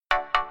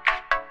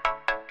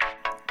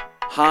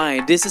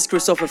Hi, this is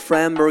Christopher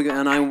Framberg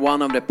and I'm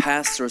one of the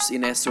pastors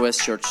in SOS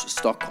Church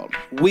Stockholm.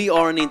 We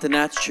are an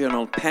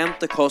international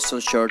Pentecostal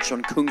church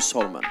on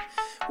Kungsholmen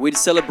with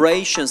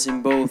celebrations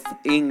in both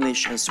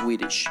English and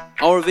Swedish.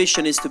 Our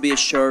vision is to be a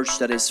church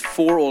that is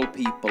for all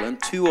people and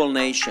to all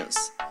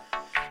nations,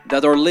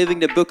 that are living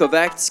the Book of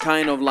Acts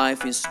kind of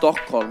life in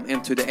Stockholm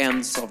and to the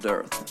ends of the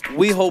earth.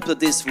 We hope that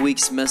this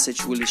week's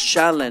message will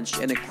challenge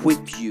and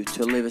equip you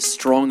to live a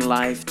strong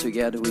life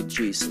together with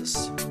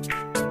Jesus.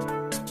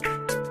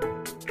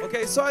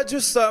 Okay,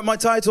 so my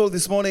title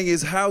this morning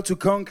is How to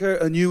Conquer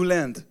a New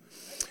Land.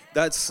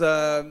 That's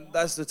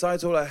the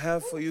title I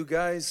have for you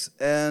guys.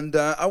 And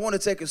I want to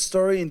take a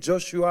story in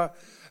Joshua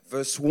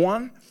chapter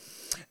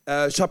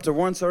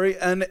 1,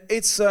 and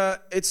it's a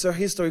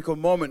historical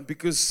moment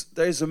because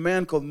there is a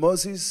man called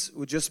Moses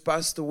who just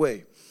passed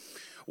away.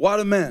 What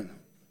a man.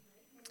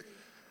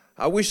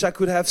 I wish I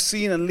could have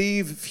seen and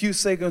live a few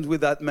seconds with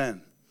that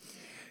man.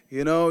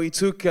 You know, he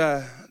took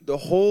the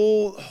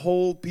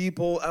whole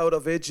people out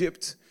of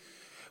Egypt.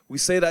 We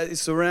say that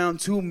it's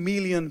around 2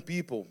 million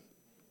people.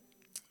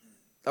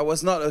 That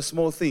was not a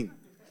small thing.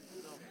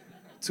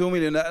 2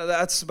 million,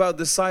 that's about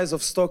the size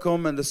of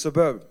Stockholm and the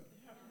suburb.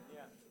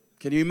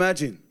 Can you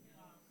imagine?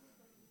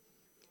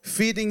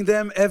 Feeding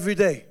them every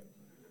day.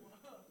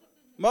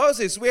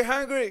 Moses, we're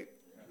hungry.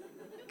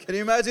 Can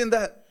you imagine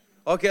that?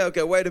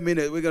 Okay, wait a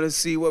minute. We're going to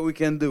see what we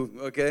can do,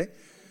 okay?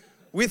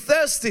 We're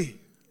thirsty.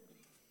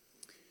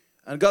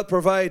 And God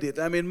provided.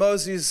 I mean,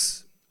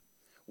 Moses,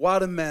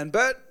 what a man.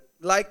 But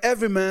like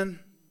every man,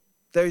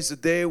 there is a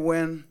day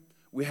when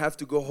we have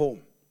to go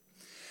home.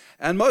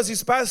 And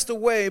Moses passed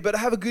away, but I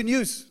have a good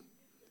news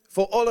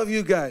for all of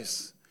you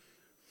guys.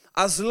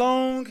 As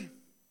long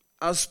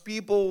as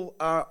people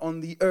are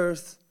on the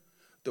earth,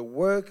 the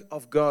work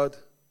of God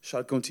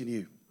shall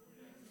continue.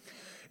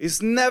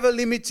 It's never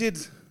limited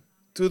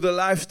to the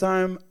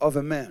lifetime of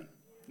a man.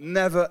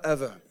 Never,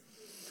 ever.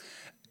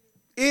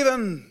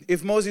 Even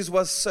if Moses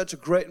was such a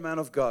great man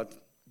of God,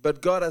 but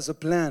God has a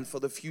plan for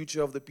the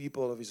future of the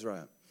people of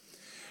Israel.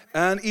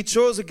 And he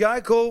chose a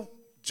guy called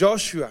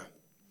Joshua.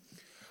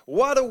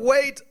 What a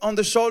weight on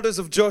the shoulders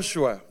of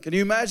Joshua. Can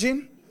you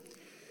imagine?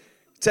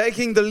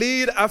 Taking the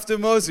lead after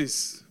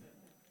Moses.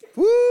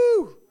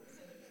 Woo!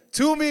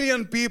 2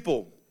 million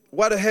people.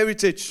 What a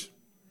heritage.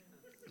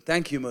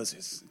 Thank you,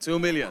 Moses. 2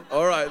 million.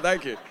 All right,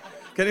 thank you.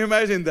 Can you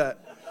imagine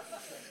that?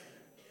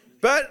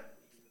 But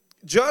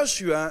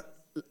Joshua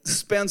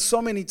spent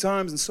so many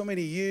times and so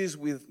many years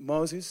with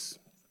Moses.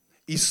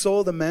 He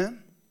saw the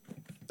man.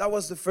 That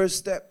was the first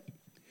step.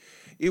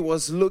 He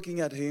was looking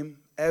at him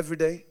every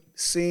day,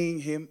 seeing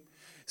him,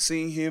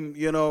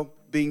 you know,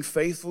 being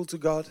faithful to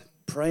God,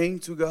 praying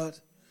to God,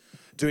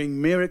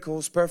 doing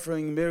miracles,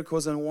 performing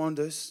miracles and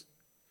wonders.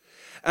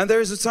 And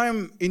there is a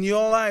time in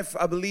your life,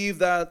 I believe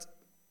that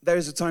there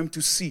is a time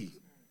to see.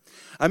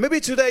 And maybe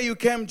today you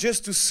came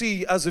just to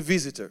see as a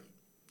visitor.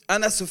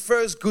 And that's the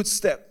first good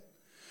step.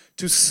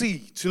 To see,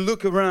 to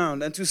look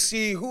around and to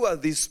see who are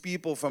these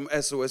people from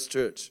SOS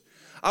Church.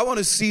 I want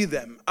to see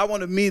them. I want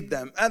to meet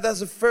them. And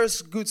that's the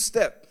first good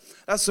step.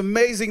 That's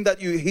amazing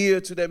that you're here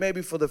today,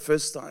 maybe for the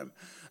first time.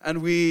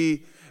 And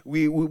we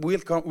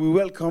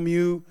welcome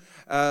you.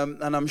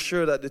 And I'm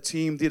sure that the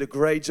team did a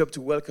great job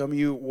to welcome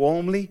you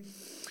warmly.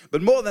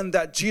 But more than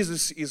that,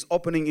 Jesus is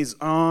opening his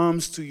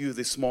arms to you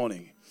this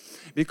morning.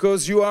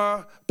 Because you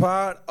are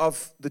part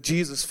of the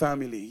Jesus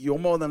family. You're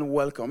more than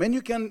welcome. And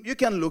you can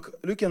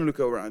look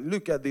around.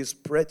 Look at these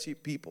pretty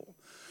people.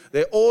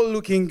 They're all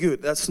looking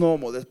good. That's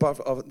normal. That's part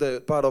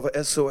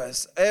of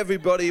SOS.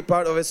 Everybody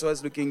part of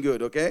SOS looking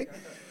good, okay?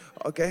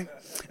 Okay.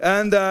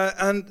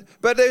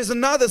 But there's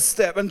another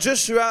step. And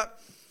Joshua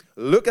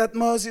looked at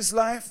Moses'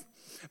 life,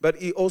 but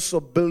he also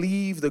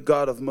believed the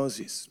God of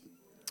Moses.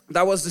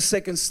 That was the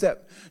second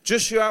step.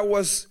 Joshua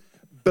was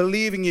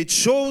believing, he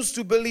chose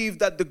to believe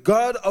that the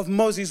God of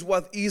Moses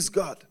was his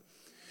God.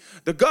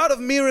 The God of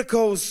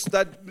miracles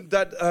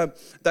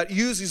that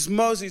uses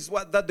Moses,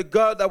 that the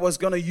God that was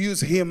going to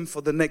use him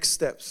for the next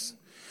steps.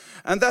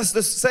 And that's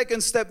the second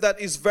step that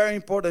is very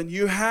important.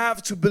 You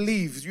have to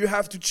believe. You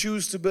have to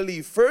choose to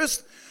believe.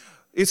 First,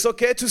 it's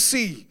okay to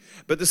see.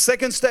 But the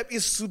second step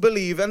is to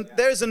believe. And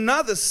there's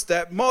another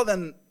step more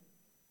than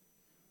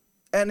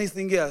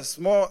anything else.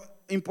 More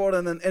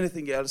important than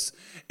anything else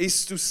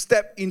is to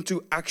step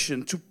into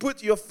action, to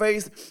put your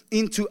faith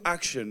into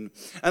action.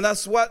 And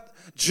that's what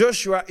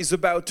Joshua is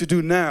about to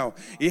do now.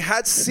 He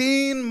had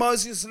seen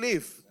Moses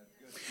live.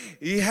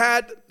 He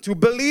had to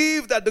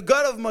believe that the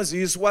God of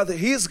Moses was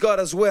his God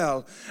as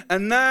well.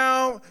 And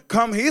now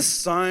come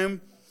his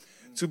time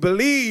to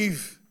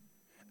believe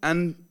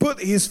and put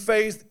his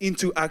faith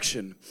into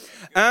action.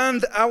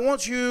 And I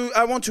want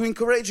to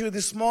encourage you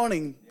this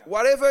morning,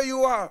 whatever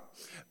you are,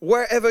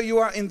 wherever you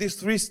are in these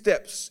 3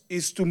 steps,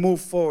 is to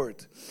move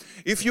forward.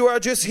 If you are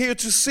just here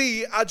to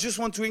see, I just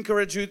want to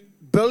encourage you,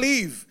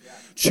 believe.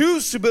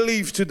 Choose to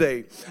believe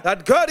today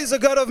that God is a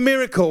God of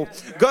miracle.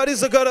 God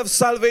is a God of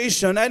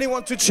salvation, and He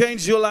wants to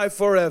change your life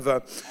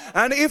forever.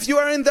 And if you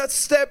are in that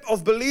step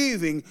of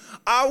believing,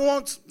 I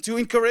want to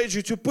encourage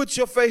you to put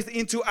your faith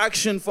into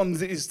action from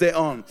this day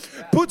on.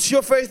 Put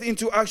your faith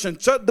into action.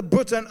 Shut the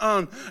button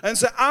on and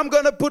say, I'm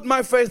going to put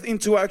my faith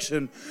into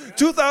action.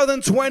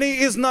 2020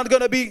 is not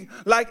going to be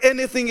like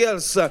anything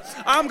else.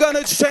 I'm going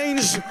to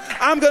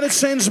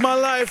change my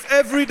life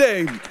every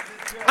day.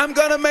 I'm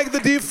going to make the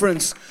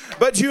difference.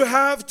 But you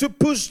have to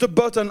push the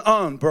button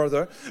on,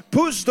 brother.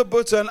 Push the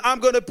button. I'm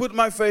going to put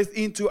my faith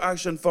into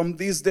action from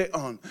this day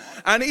on.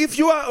 And if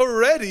you are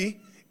already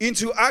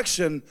into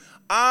action,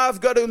 I've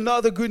got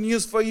another good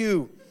news for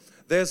you.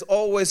 There's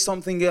always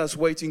something else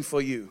waiting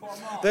for you.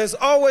 There's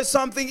always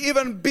something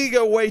even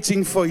bigger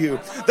waiting for you.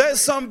 There's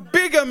some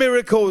bigger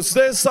miracles.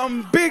 There's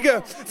some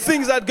bigger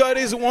things that God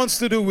wants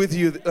to do with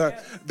you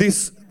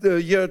this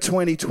year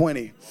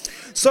 2020.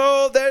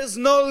 So there's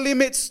no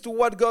limits to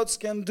what God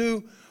can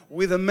do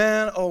with a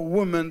man or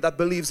woman that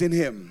believes in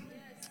Him.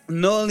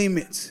 No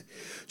limit.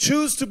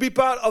 Choose to be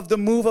part of the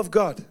move of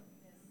God.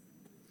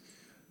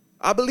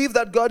 I believe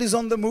that God is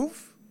on the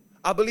move.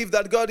 I believe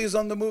that God is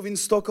on the move in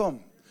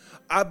Stockholm.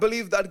 I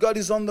believe that God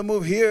is on the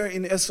move here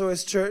in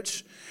SOS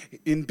Church,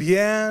 in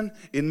Bien,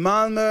 in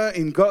Malmö,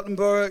 in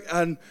Gothenburg,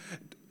 and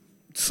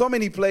so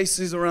many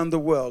places around the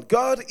world.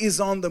 God is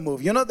on the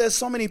move. You know, there's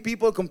so many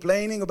people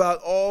complaining about,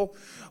 oh,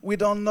 we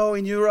don't know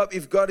in Europe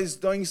if God is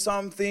doing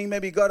something.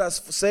 Maybe God has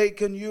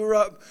forsaken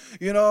Europe.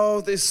 You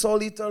know, there's so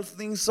little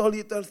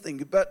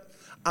thing. But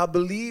I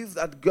believe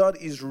that God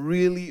is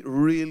really,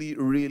 really,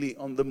 really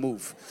on the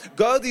move.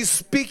 God is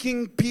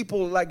speaking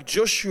people like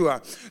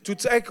Joshua to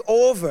take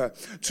over,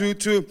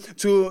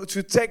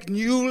 to take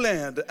new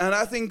land. And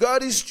I think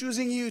God is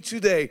choosing you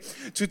today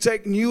to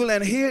take new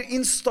land here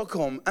in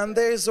Stockholm. And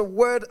there is a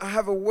word, I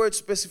have a word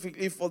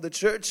specifically for the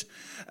church.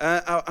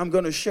 I'm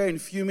going to share in a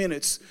few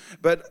minutes.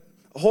 But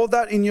hold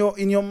that in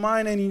your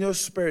mind and in your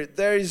spirit.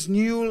 There is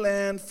new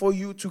land for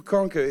you to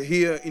conquer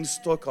here in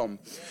Stockholm.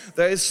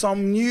 There is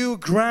some new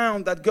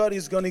ground that God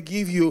is going to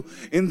give you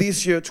in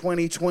this year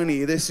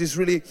 2020. This is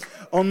really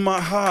on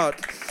my heart.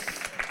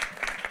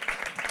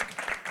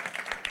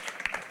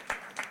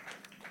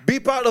 Be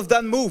part of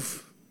that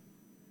move.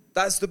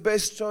 That's the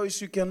best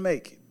choice you can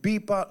make. Be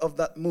part of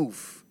that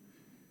move.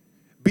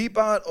 Be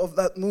part of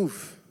that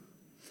move.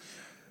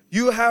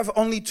 You have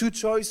only two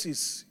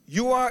choices.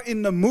 You are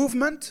in the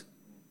movement,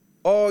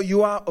 or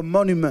you are a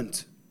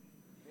monument.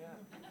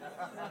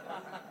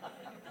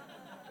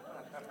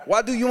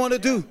 What do you want to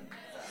do?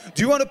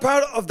 Do you want to be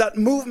part of that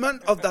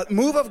movement, of that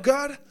move of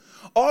God?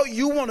 Or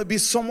you want to be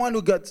someone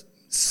who got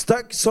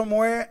stuck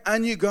somewhere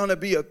and you're going to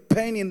be a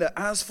pain in the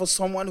ass for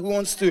someone who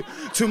wants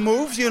to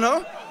move, you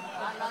know?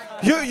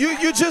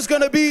 You're just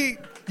going to be,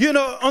 you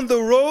know, on the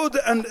road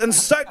and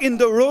stuck in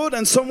the road,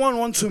 and someone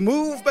wants to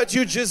move, but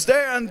you're just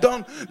there and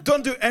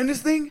don't do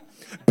anything.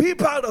 Be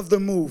part of the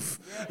move.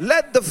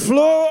 Let the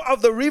flow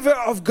of the river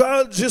of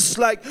God just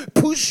like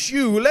push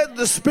you. Let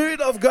the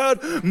Spirit of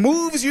God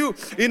move you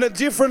in a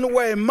different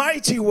way,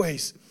 mighty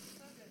ways.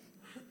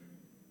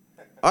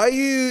 Are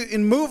you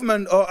in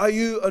movement, or are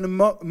you a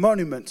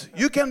monument?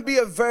 You can be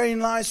a very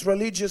nice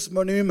religious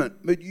monument,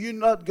 but you're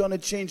not going to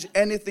change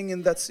anything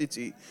in that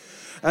city.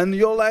 And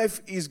your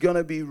life is going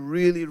to be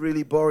really,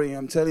 really boring,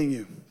 I'm telling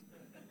you.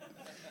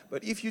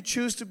 But if you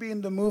choose to be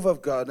in the move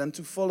of God and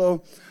to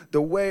follow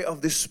the way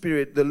of the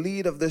Spirit, the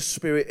lead of the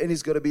Spirit, and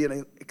it's going to be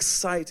an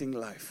exciting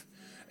life.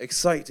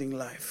 Exciting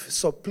life.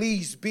 So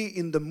please be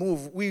in the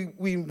move. We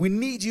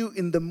need you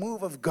in the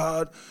move of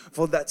God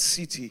for that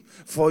city,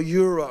 for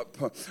Europe,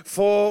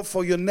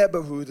 for your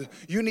neighborhood.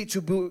 You need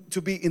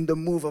to be in the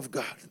move of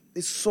God.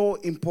 It's so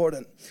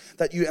important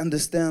that you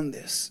understand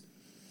this.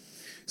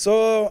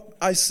 So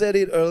I said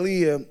it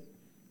earlier,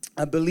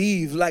 I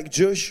believe like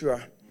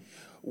Joshua,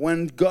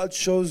 when God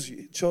chose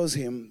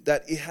him,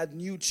 that he had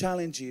new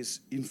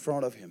challenges in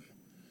front of him.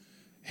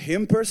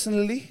 Him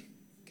personally,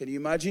 can you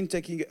imagine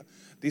taking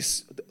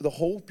the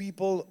whole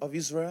people of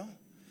Israel?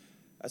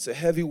 That's a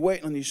heavy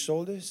weight on his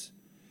shoulders.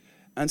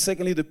 And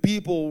secondly, the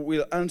people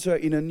will enter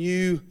in a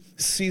new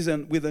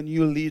season with a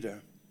new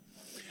leader.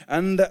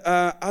 And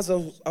as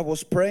I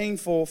was praying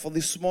for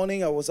this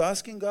morning, I was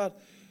asking God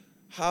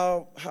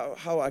how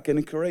I can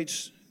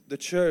encourage the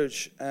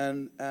church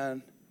and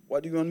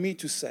what do you want me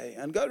to say?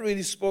 And God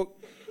really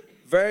spoke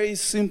very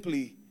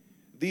simply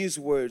these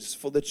words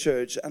for the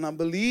church. And I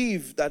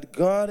believe that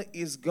God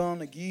is going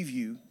to give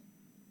you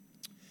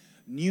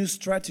new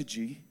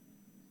strategy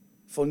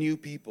for new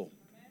people.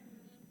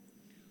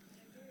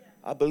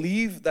 I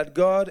believe that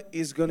God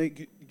is going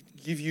to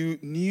give you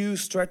new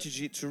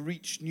strategy to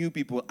reach new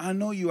people. I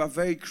know you are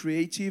very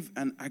creative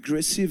and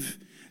aggressive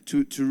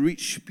to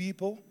reach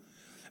people.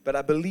 But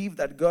I believe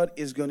that God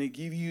is going to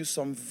give you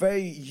some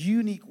very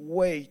unique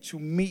way to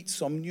meet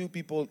some new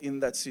people in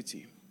that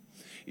city.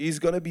 He's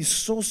going to be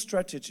so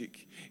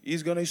strategic.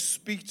 He's going to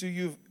speak to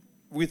you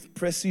with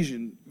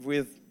precision,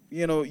 with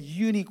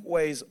unique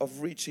ways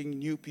of reaching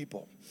new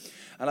people.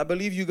 And I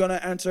believe you're going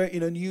to enter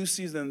in a new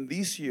season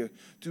this year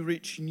to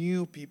reach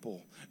new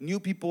people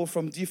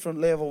from different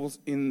levels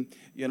in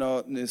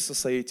the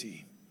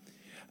society.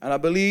 And I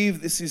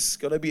believe this is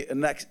going to be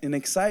an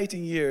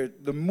exciting year.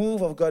 The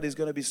move of God is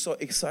going to be so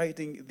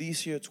exciting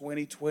this year,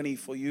 2020,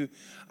 for you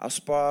as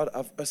part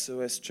of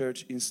SOS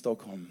Church in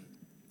Stockholm.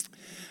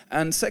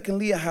 And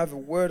secondly, I have a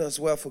word as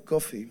well for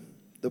Kofi,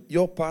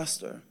 your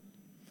pastor.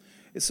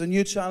 It's a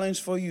new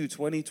challenge for you,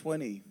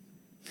 2020.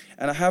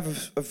 And I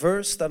have a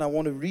verse that I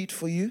want to read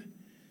for you.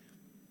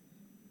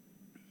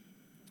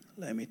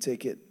 Let me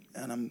take it.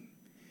 And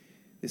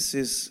this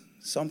is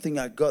something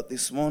I got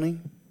this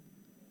morning.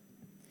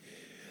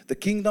 The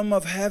kingdom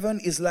of heaven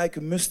is like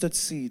a mustard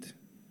seed,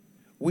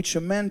 which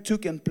a man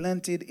took and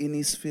planted in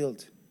his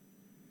field.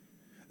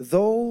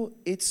 Though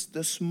it's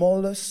the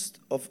smallest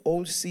of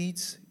all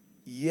seeds,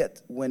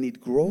 yet when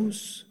it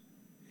grows,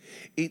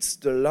 it's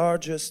the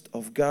largest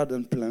of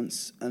garden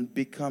plants and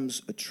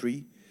becomes a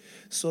tree,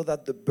 so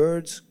that the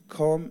birds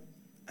come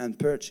and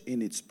perch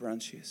in its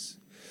branches.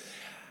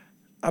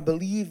 I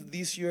believe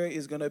this year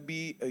is going to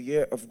be a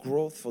year of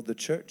growth for the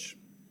church,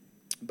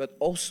 but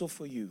also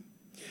for you.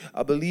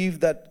 I believe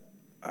that,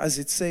 as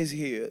it says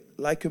here,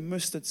 like a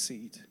mustard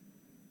seed.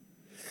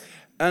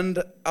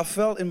 And I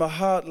felt in my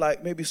heart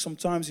like maybe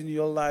sometimes in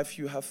your life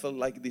you have felt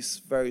like this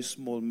very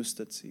small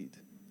mustard seed.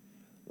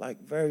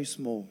 Like very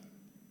small.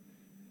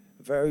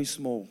 Very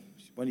small.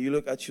 When you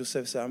look at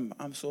yourself, say,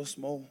 I'm so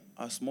small.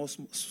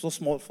 So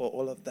small for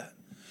all of that.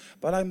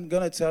 But I'm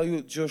going to tell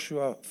you,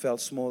 Joshua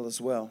felt small as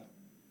well.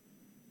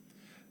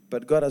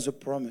 But God has a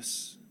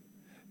promise.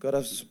 God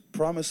has a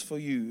promise for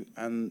you,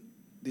 and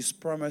this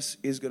promise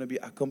is going to be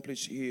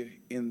accomplished here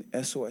in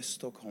SOS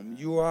Stockholm.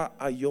 You are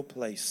at your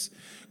place.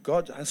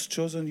 God has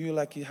chosen you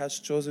like He has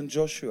chosen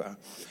Joshua.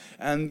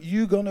 And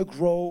you're going to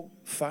grow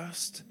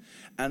fast,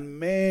 and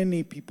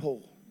many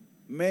people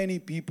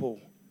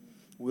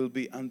will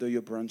be under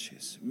your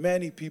branches.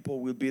 Many people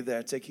will be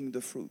there taking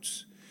the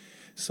fruits.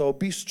 So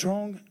be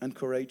strong and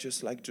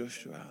courageous like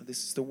Joshua.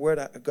 This is the word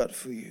I got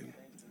for you.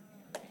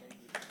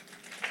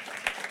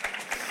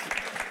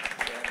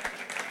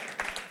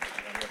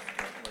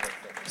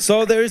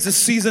 So there is a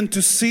season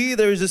to see,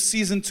 there is a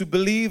season to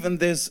believe, and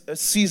there's a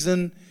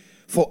season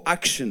for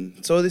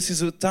action. So this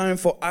is a time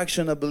for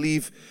action, I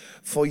believe,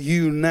 for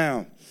you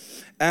now.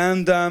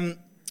 And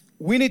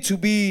we need to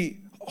be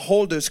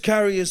holders,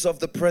 carriers of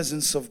the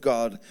presence of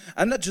God,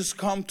 and not just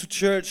come to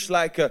church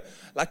like a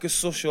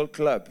social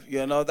club.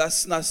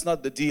 That's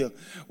not the deal.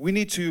 We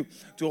need to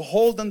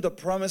hold on the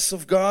promise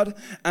of God,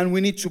 and we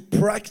need to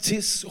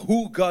practice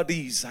who God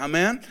is.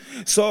 Amen.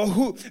 So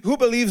who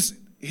believes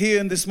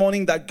here in this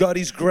morning that God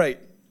is great?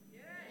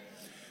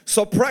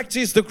 So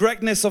practice the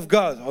greatness of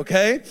God,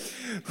 okay?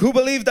 Who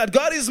believe that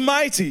God is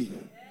mighty?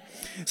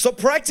 So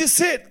practice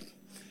it.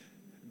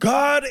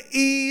 God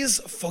is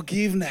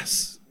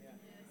forgiveness.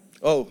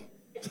 Oh,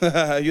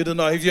 you don't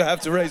know if you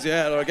have to raise your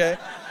hand, okay?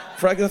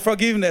 Practice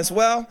forgiveness.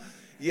 Well,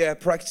 yeah,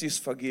 practice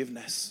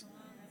forgiveness.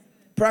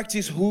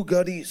 Practice who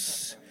God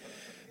is.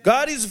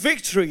 God is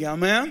victory,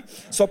 amen?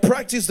 So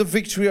practice the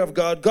victory of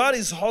God. God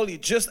is holy,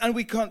 and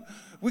we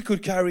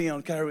could carry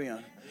on.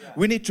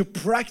 We need to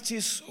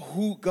practice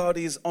who God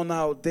is on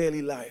our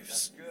daily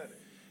lives.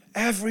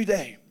 Every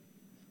day.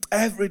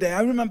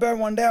 I remember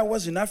one day I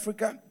was in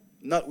Africa,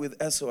 not with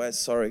SOS,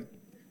 sorry.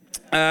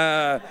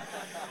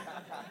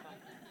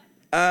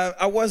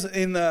 I was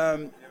in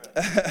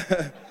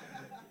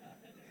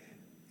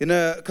in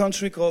a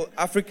country called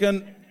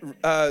African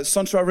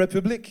Central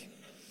Republic,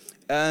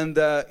 and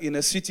in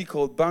a city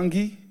called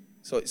Bangui,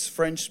 so it's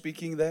French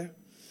speaking there.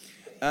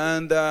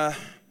 And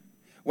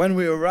when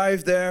we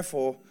arrived there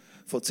for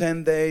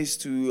 10 days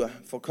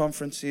for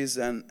conferences,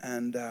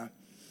 and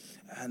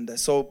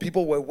so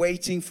people were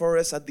waiting for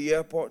us at the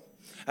airport.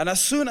 And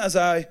as soon as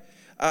I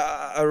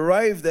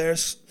arrived there,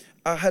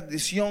 I had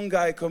this young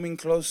guy coming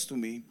close to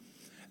me,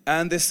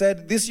 and they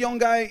said, "This young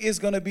guy is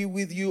going to be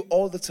with you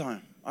all the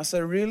time." I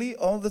said, "Really?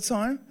 All the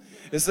time?"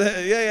 They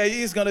said, yeah,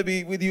 he's going to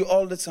be with you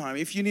all the time.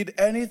 If you need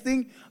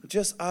anything,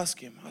 just ask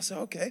him. I said,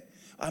 "Okay."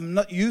 I'm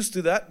not used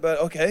to that, but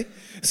okay.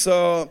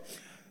 So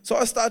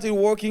I started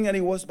walking, and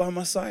he was by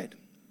my side.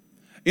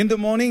 In the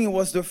morning, he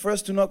was the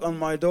first to knock on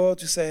my door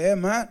to say, "Hey,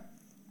 Matt,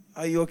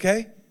 are you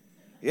okay?"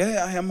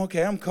 "Yeah, I am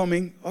okay. I'm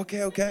coming."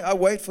 Okay. I'll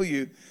wait for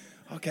you."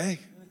 Okay.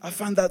 I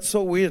found that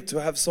so weird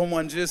to have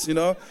someone just,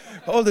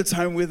 all the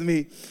time with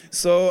me.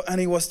 So,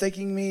 and he was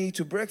taking me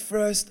to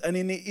breakfast, and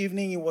in the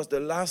evening, he was the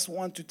last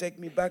one to take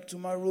me back to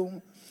my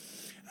room.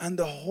 And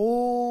the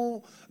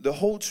whole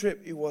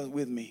trip, he was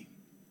with me.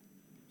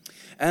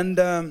 And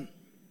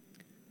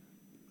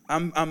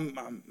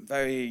I'm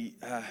very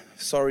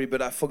sorry,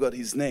 but I forgot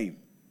his name,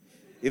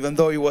 even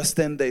though he was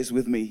 10 days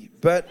with me.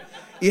 But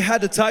he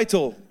had a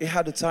title. He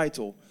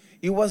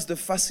was the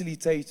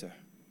facilitator.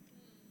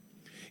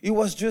 He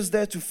was just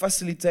there to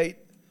facilitate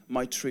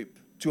my trip,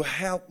 to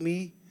help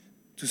me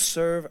to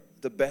serve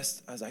the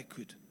best as I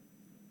could.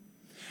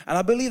 And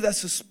I believe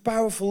that's a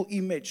powerful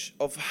image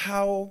of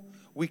how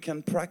we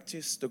can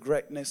practice the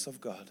greatness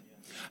of God.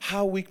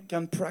 How we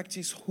can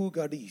practice who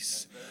God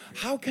is.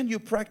 How can you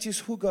practice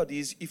who God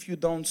is if you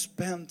don't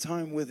spend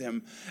time with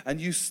Him and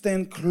you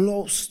stand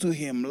close to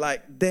Him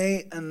like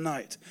day and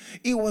night?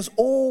 He was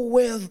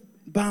always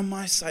by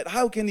my side.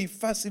 How can He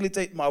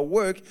facilitate my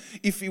work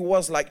if He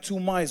was like 2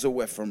 miles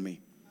away from me?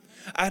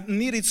 I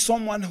needed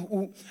someone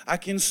who I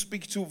can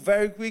speak to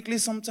very quickly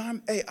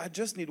sometime. Hey, I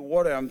just need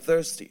water. I'm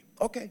thirsty.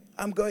 Okay,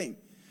 I'm going.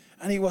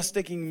 And He was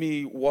taking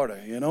me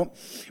water, you know.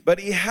 But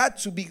He had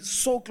to be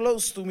so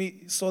close to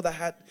me so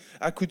that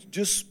I could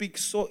just speak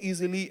so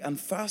easily and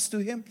fast to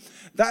Him.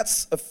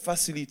 That's a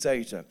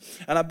facilitator.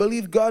 And I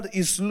believe God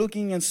is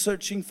looking and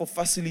searching for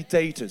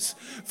facilitators.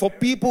 For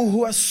people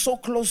who are so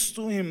close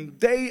to Him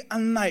day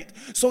and night.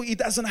 So He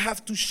doesn't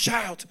have to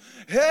shout,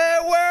 hey,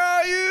 where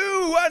are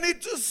you? I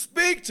need to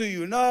speak to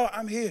you. No,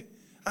 I'm here.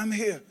 I'm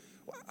here.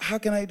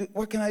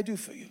 What can I do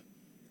for you?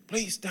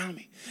 Please tell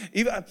me.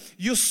 Even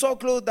you're so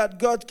close that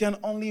God can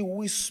only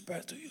whisper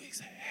to you. He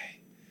said,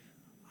 hey,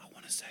 I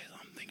want to say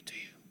something to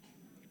you.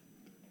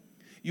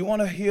 You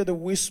want to hear the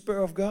whisper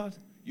of God?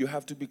 You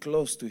have to be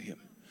close to Him.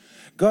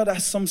 God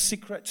has some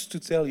secrets to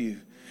tell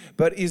you,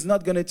 but He's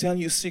not going to tell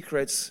you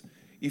secrets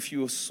if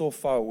you are so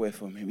far away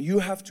from Him. You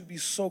have to be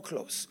so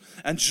close.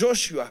 And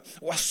Joshua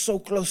was so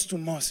close to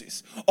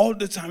Moses. All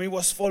the time he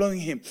was following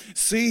him,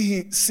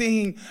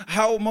 seeing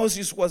how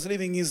Moses was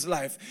living his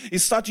life. He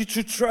started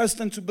to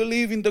trust and to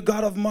believe in the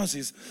God of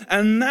Moses.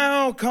 And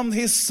now comes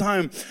his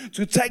time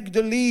to take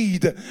the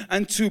lead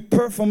and to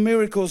perform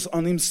miracles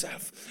on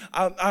himself.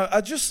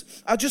 I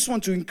just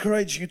want to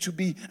encourage you to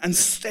be and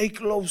stay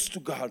close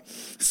to God.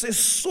 Stay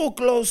so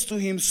close to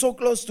Him, so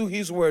close to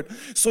His Word,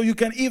 so you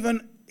can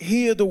even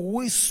hear the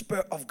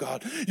whisper of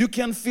God. You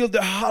can feel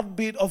the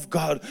heartbeat of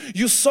God.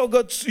 You're so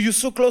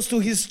close to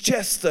His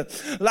chest,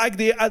 like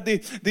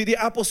the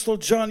Apostle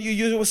John.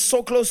 You were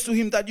so close to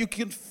him that you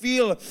can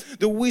feel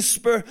the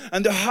whisper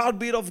and the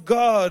heartbeat of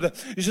God.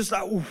 It's just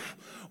like, oof,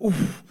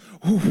 oof.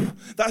 Ooh,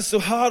 that's the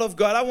heart of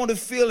God. I want to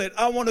feel it.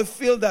 I want to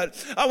feel that.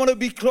 I want to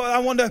be close.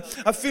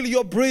 I feel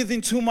your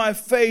breathing to my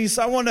face.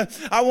 I want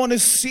to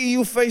see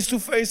you face to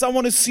face. I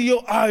want to see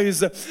your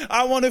eyes.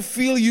 I want to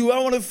feel you. I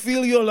want to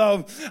feel your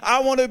love.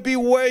 I want to be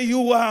where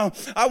you are.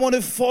 I want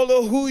to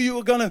follow who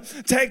you're going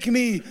to take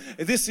me.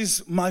 This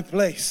is my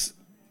place.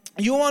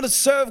 You want to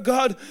serve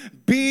God?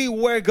 Be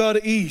where God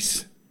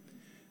is.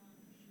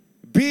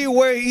 Be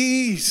where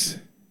He is.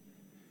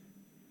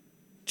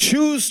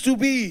 Choose to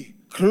be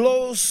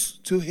close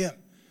to Him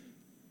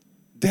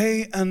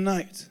day and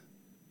night.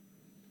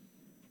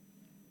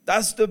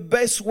 That's the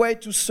best way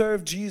to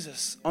serve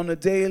Jesus on a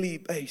daily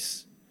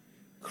basis.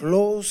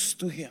 Close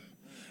to Him.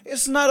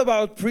 It's not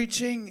about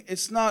preaching.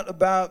 It's not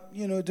about,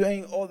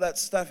 doing all that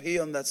stuff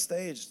here on that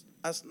stage.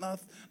 That's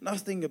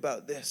nothing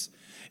about this.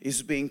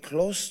 It's being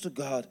close to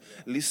God,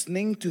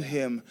 listening to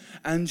Him,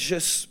 and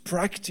just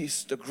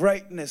practice the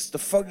greatness, the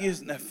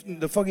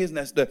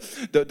forgiveness,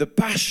 the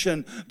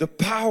passion, the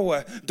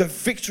power, the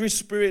victory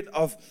spirit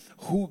of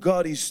who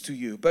God is to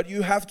you. But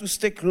you have to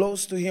stay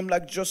close to Him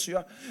like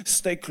Joshua,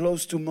 stay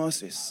close to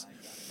Moses.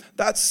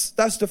 That's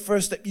the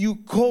first step. You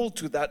called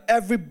to that.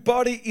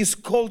 Everybody is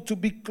called to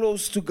be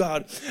close to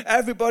God.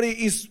 Everybody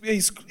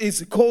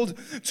is called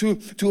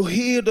to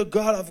hear the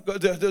God of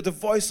God, the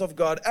voice of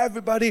God.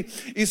 Everybody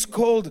is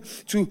called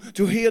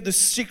to hear the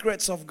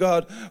secrets of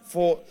God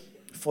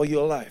for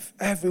your life.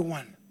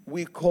 Everyone,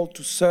 we're called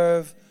to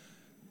serve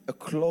a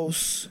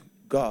close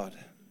God.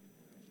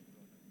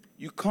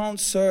 You can't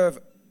serve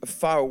a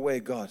faraway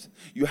God.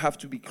 You have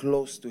to be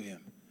close to Him,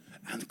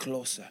 and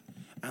closer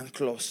and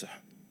closer.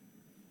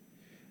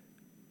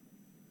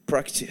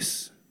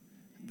 Practice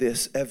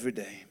this every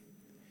day.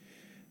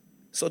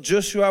 So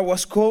Joshua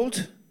was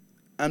called,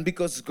 and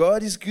because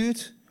God is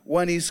good,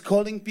 when He's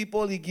calling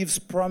people, He gives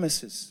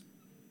promises.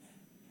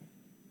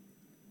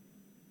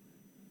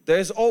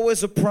 There's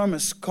always a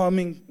promise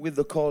coming with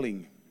the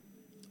calling.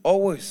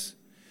 Always.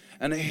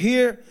 And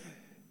here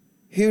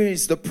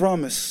is the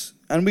promise.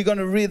 And we're going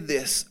to read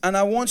this. And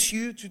I want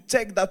you to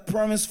take that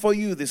promise for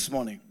you this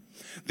morning.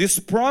 This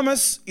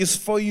promise is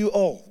for you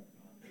all.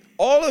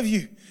 All of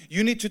you.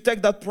 You need to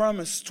take that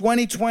promise.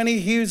 2020,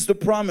 here's the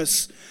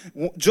promise.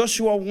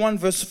 Joshua 1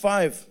 verse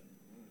 5.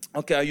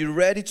 Okay, are you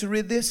ready to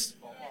read this?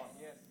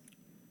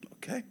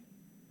 Okay.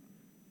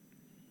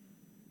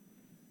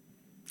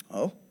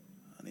 Oh,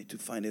 I need to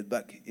find it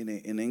back in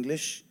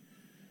English.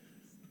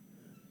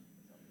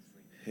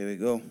 Here we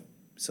go.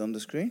 It's on the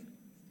screen.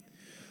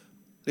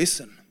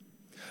 Listen.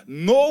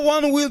 No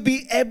one will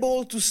be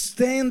able to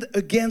stand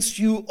against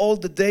you all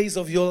the days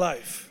of your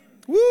life.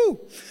 Woo!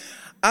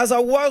 As I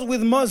was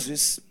with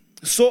Moses,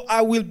 so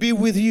I will be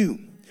with you.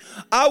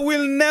 I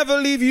will never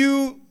leave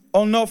you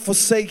or not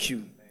forsake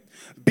you.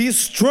 Be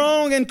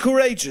strong and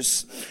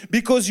courageous,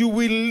 because you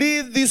will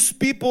lead these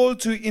people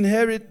to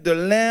inherit the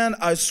land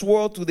I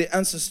swore to the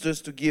ancestors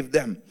to give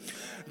them.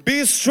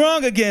 Be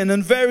strong again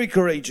and very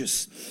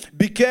courageous.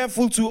 Be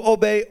careful to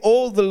obey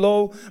all the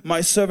law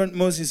my servant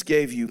Moses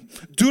gave you.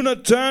 Do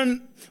not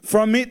turn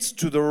from it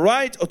to the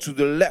right or to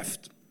the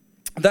left,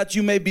 that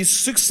you may be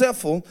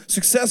successful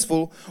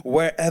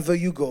wherever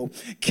you go.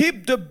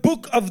 Keep the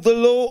book of the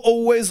law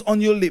always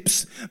on your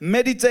lips.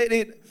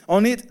 Meditate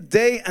on it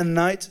day and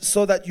night,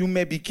 so that you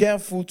may be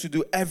careful to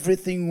do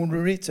everything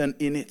written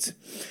in it.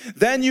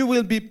 Then you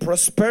will be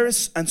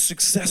prosperous and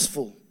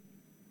successful.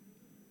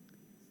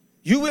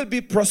 You will be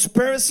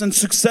prosperous and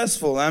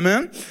successful.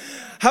 Amen.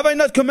 Have I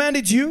not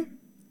commanded you?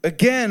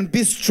 Again,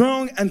 be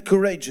strong and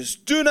courageous.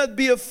 Do not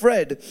be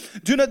afraid.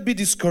 Do not be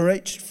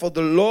discouraged, for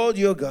the Lord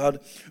your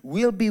God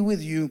will be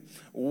with you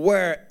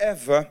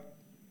wherever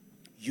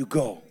you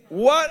go.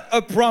 What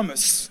a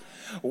promise.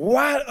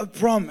 What a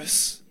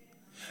promise.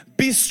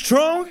 Be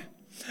strong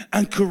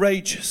and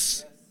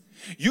courageous.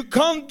 You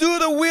can't do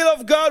the will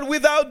of God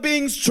without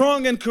being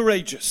strong and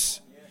courageous.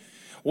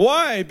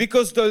 Why?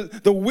 Because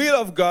the will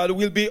of God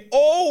will be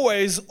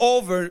always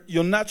over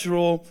your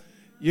natural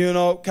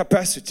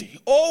capacity.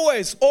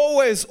 Always,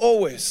 always,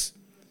 always.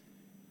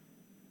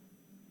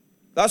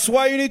 That's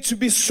why you need to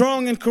be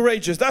strong and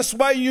courageous. That's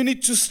why you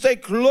need to stay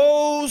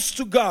close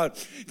to God.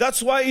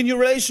 That's why in your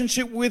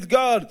relationship with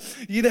God,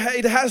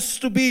 it has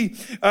to be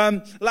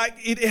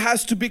it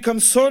has to become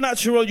so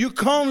natural. You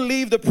can't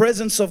leave the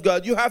presence of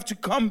God. You have to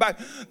come back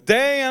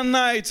day and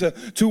night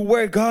to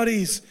where God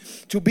is,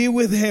 to be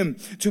with Him,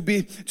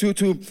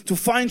 to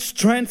find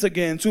strength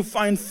again, to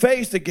find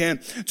faith again,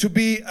 to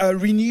be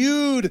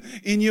renewed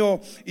in your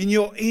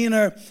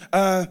inner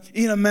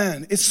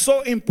man. It's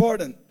so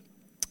important.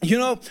 You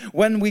know,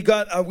 when we've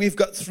got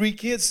 3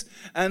 kids,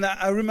 and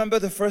I remember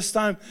the first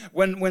time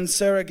when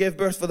Sarah gave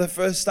birth for the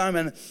first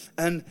time,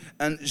 and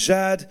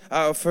Jad,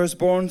 our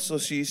firstborn, so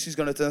she's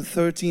going to turn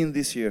 13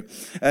 this year,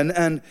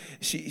 and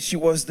she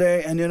was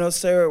there, and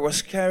Sarah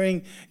was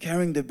carrying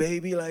the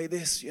baby like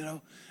this,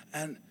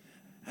 and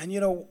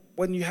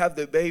when you have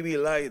the baby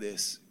like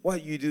this,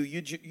 what you do,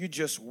 you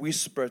just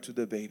whisper to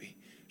the baby,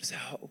 you say,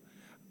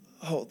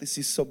 oh, this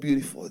is so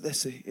beautiful.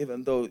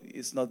 Even though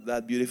it's not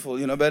that beautiful,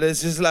 but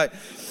it's just like,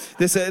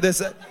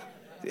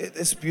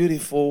 it's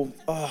beautiful.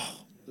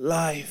 Oh,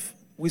 life.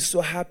 We're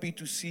so happy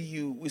to see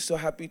you. We're so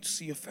happy to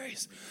see your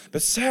face.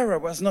 But Sarah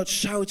was not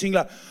shouting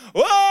like,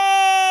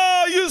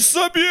 oh, you're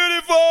so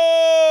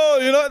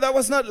beautiful. That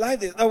was not like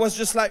this. That was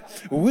just like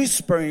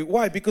whispering.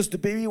 Why? Because the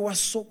baby was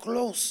so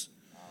close.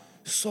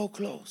 So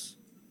close.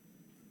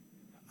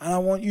 And I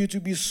want you to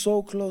be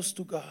so close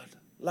to God.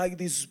 Like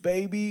this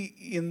baby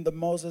in the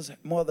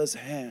mother's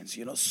hands,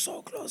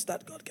 so close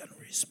that God can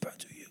whisper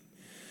to you.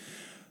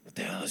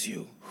 Tells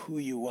you who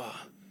you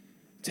are.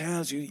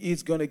 Tells you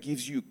it's going to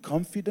give you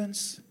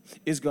confidence.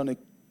 It's going to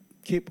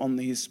keep on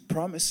His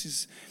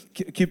promises.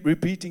 Keep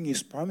repeating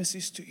His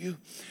promises to you.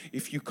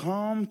 If you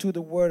come to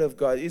the Word of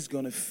God, it's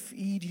going to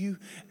feed you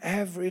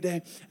every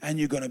day. And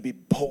you're going to be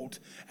bold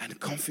and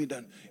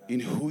confident in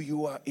who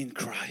you are in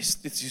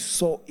Christ. This is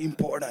so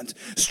important.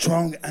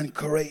 Strong and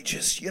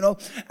courageous,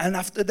 And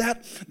after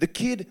that, the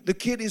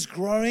kid is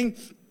growing.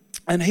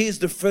 And here's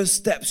the first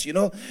steps,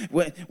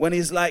 when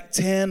he's like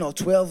 10 or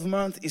 12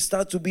 months, he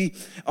starts to be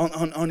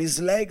on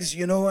his legs,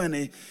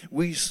 and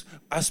we,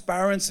 as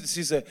parents, this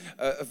is a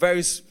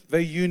very,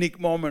 very unique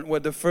moment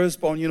where the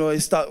firstborn,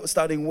 is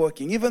starting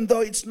working, even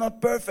though it's not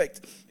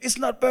perfect. It's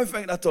not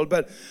perfect at all,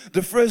 but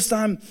the first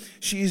time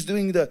she is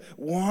doing the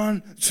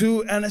 1,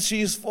 2, and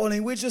she is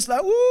falling, we're just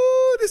like,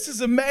 woo, this is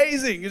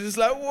amazing. It's just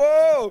like,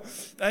 whoa.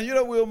 And,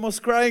 we're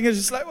almost crying. It's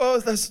just like, whoa,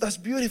 that's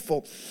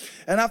beautiful.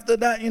 And after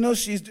that,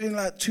 she's doing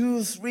like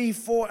 2, 3,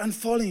 4, and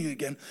falling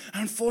again.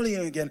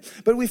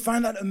 But we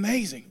find that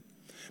amazing.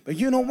 But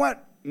you know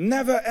what?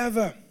 Never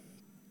ever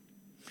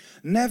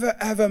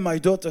my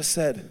daughter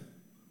said,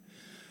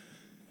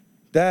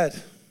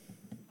 Dad,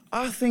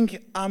 I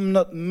think I'm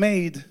not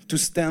made to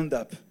stand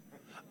up.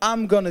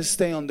 I'm going to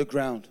stay on the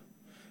ground.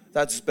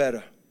 That's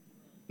better.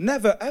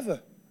 Never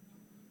ever.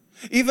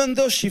 Even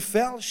though she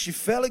fell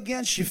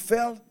again, she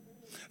fell.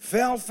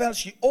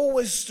 She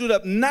always stood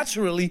up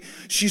naturally.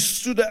 She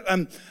stood up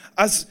and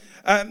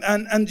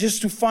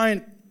just to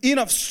find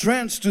enough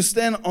strength to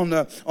stand on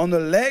the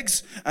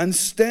legs and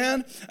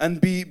stand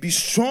and be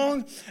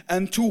strong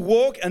and to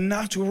walk and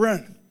not to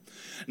run.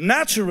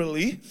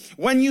 Naturally,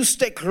 when you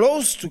stay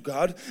close to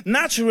God,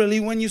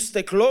 when you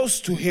stay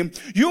close to Him,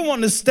 you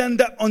want to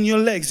stand up on your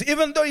legs.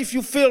 Even though if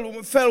you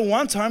fell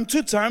 1 time,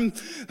 2 times,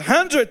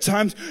 100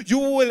 times, you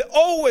will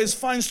always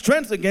find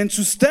strength again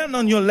to stand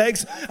on your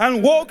legs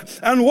and walk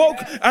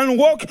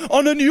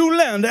on a new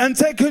land and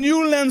take a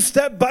new land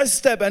step by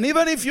step. And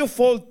even if you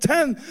fall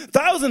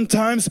 10,000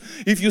 times,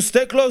 if you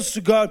stay close to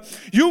God,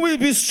 you will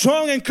be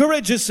strong and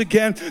courageous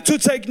again to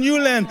take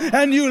new land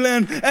and new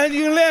land and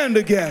new land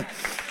again.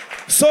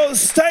 So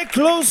stay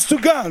close to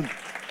God.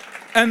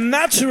 And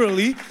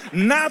naturally,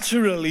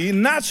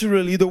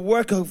 the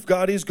work of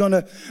God is going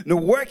to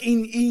work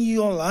in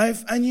your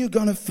life, and you're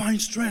going to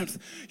find strength.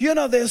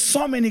 There's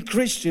so many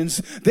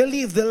Christians, they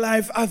live their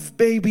life of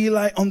baby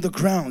like on the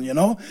ground,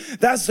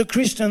 That's the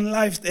Christian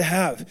life they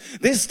have.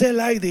 They stay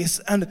like this.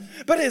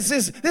 But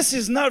this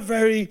is not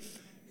very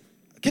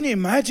Can you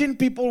imagine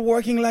people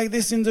working like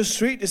this in the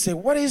street? They say,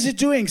 what is he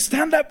doing?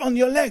 Stand up on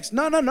your legs.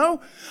 No.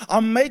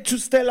 I'm made to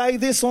stay like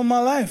this all my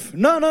life.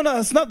 No.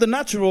 That's not the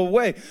natural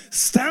way.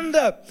 Stand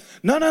up.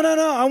 No.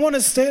 I want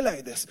to stay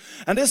like this.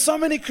 And there's so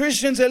many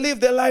Christians that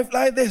live their life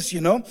like this,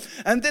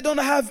 and they don't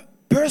have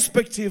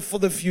perspective for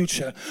the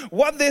future.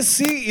 What they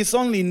see is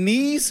only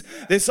knees.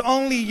 There's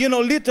only,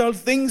 little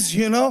things,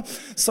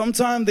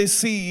 Sometimes they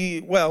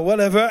see, well,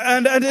 whatever.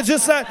 And they're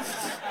just like,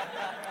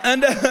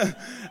 and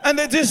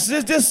they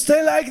just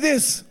stay like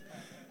this.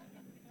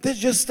 They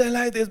just stay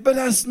like this. But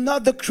that's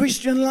not the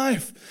Christian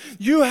life.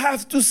 You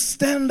have to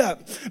stand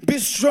up. Be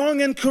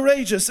strong and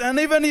courageous. And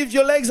even if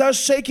your legs are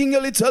shaking a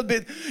little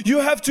bit, you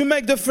have to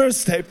make the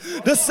first step,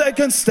 the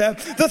second step,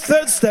 the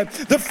third step,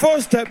 the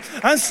fourth step.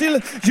 And still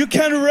you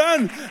can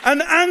run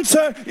and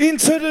enter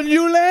into the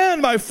new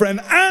land, my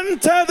friend.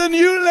 Enter the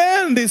new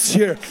land this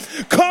year.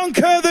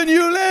 Conquer the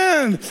new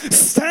land.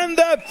 Stand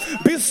up.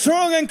 Be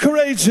strong and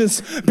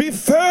courageous. Be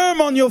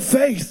firm on your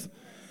faith.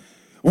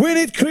 We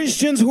need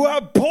Christians who are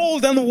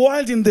bold and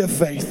wild in their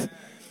faith.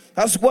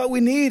 That's what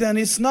we need, and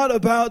it's not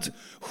about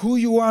who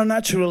you are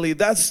naturally.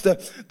 That's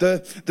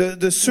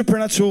the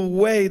supernatural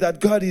way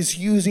that God is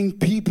using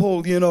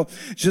people,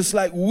 just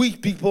like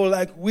weak people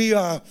like we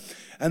are,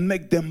 and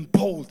make them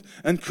bold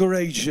and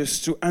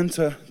courageous to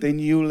enter the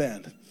new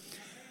land.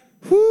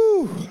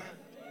 Whew!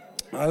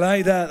 I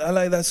like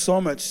that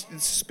so much.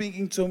 It's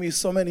speaking to me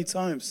so many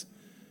times.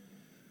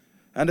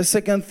 And the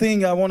second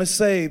thing I want to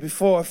say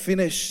before I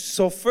finish.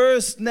 So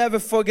first, never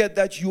forget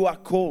that you are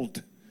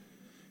called.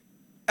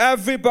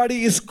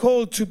 Everybody is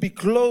called to be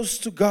close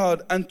to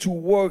God and to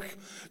walk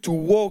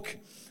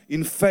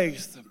in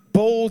faith,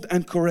 bold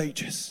and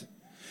courageous.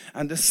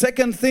 And the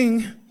second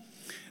thing,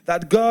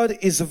 that God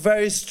is a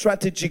very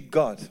strategic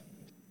God.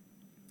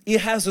 He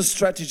has a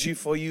strategy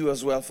for you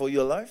as well, for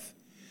your life.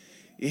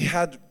 He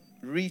had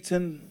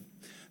written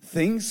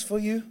things for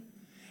you,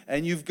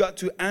 and you've got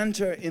to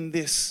enter in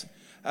this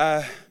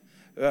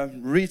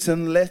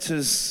written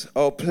letters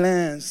or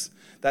plans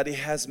that He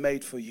has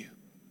made for you.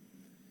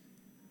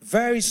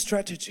 Very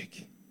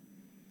strategic.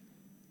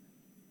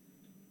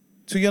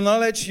 To your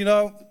knowledge,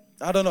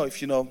 I don't know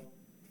if you know,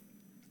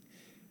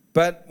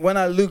 but when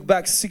I look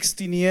back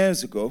 16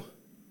 years ago,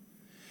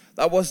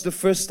 that was the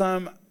first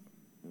time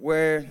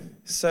where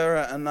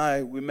Sarah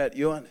and we met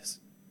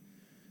Johannes.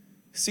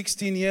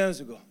 16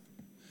 years ago.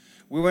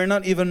 We were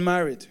not even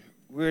married.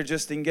 We were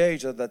just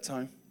engaged at that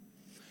time.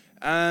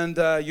 And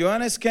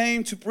Johannes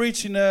came to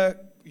preach in a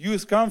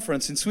youth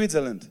conference in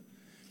Switzerland.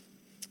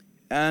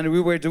 And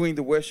we were doing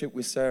the worship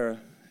with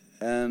Sarah.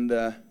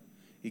 And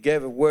he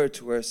gave a word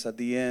to us at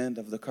the end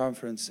of the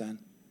conference. And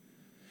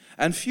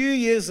a few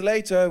years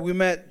later, we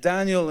met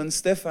Daniel and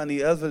Stephanie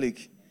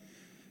Elvelik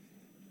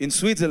in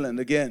Switzerland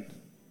again.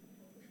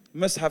 We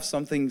must have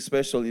something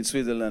special in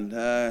Switzerland.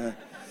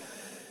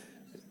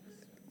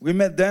 We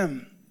met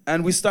them.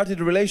 And we started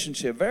a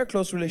relationship, very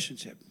close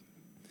relationship.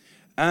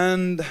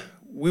 And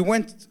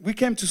we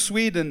came to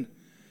Sweden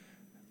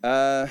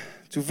to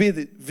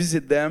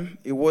visit them.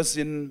 It was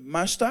in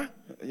Märsta,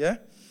 yeah?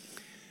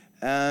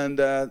 And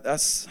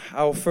that's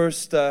our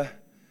first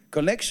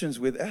connections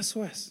with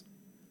SOS.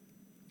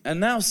 And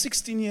now,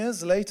 16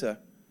 years later,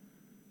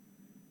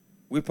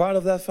 we're part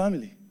of that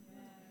family.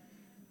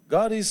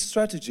 God is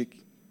strategic.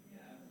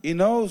 He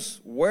knows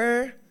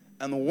where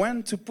and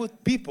when to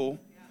put people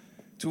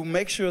to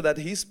make sure that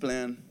His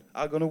plan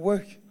are going to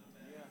work.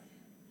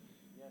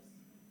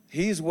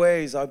 His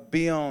ways are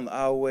beyond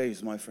our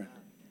ways, my friend.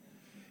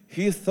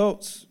 His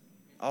thoughts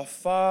are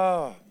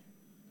far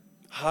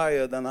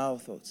higher than our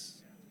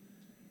thoughts.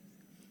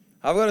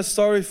 I've got a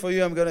story for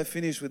you. I'm going to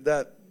finish with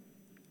that.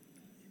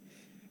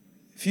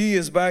 A few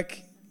years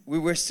back, we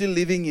were still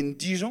living in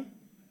Dijon.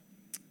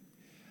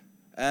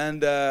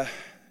 And I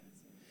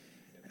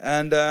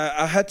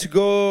had to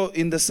go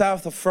in the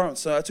south of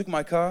France. So I took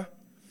my car.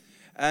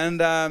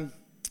 And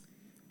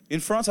in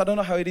France, I don't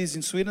know how it is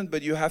in Sweden,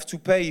 but you have to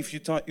pay if you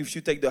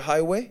take the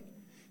highway.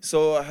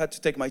 So I had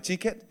to take my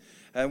ticket.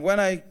 And when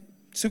I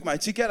took my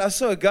ticket, I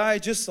saw a guy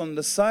just on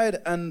the side.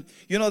 And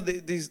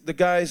the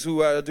guys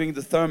who are doing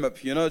the thumb up,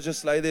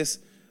 just like this.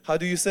 How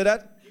do you say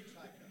that?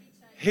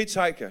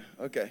 Hitchhiker.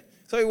 Okay.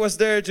 So he was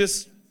there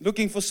just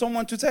looking for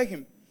someone to take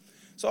him.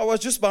 So I was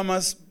just by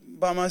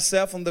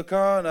myself on the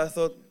car. And I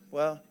thought,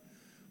 well,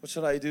 what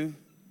should I do?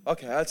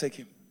 Okay, I'll take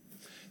him.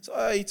 So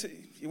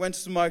he went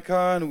to my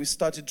car and we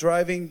started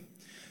driving.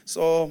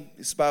 So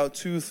it's about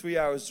 2-3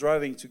 hours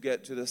driving to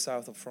get to the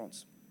south of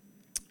France.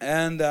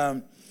 And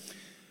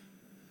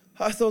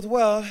I thought,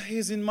 well,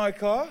 he's in my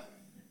car.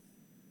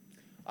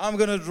 I'm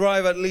going to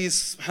drive at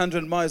least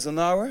 100 miles an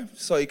hour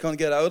so he can't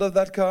get out of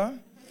that car.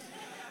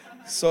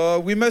 So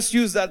we must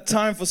use that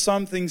time for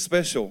something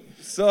special.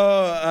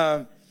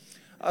 So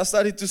I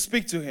started to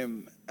speak to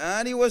him.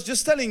 And he was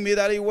just telling me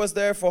that he was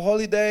there for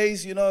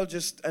holidays,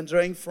 just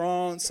enjoying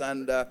France.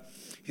 And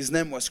his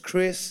name was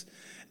Chris.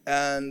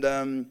 And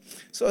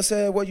so I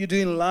said, what you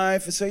do in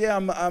life? He said, yeah,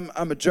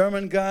 I'm a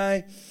German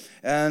guy.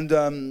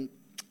 And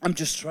I'm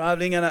just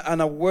traveling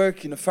and I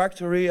work in a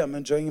factory. I'm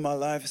enjoying my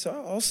life. So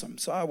awesome.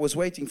 So I was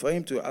waiting for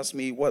him to ask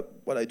me what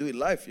I do in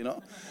life, you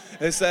know.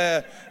 He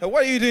said,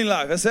 what are you doing in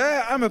life? I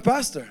said, I'm a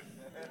pastor.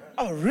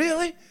 Oh,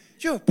 really?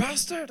 You're a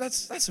pastor?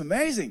 That's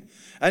amazing.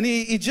 And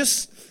he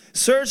just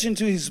searched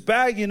into his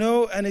bag, you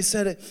know, and he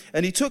said,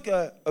 and he took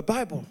a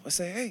Bible. I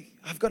said, hey,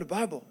 I've got a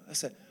Bible. I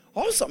said,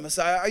 awesome. I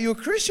said, are you a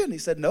Christian? He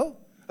said, no.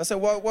 I said,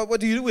 what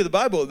do you do with the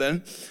Bible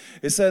then?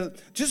 He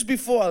said, just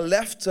before I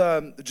left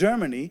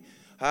Germany,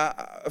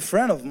 a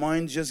friend of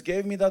mine just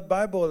gave me that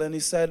Bible, and he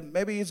said,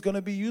 maybe it's going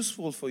to be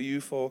useful for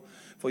you for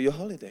your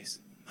holidays.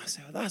 I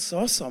said, oh, that's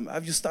awesome.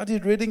 Have you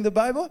started reading the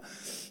Bible?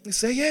 He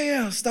said,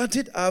 yeah, I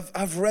started.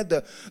 I've read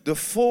the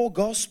 4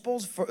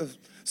 Gospels.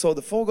 So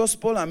the 4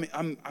 Gospels,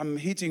 I'm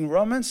hitting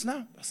Romans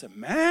now. I said,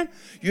 man,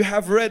 you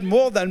have read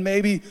more than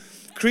maybe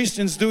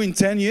Christians do in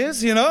 10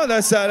 years, you know.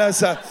 That's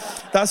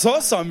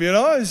awesome, you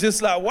know. It's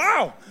just like,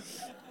 wow.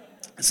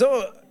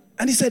 So,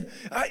 and he said,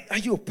 are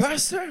you a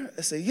pastor?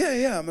 I said,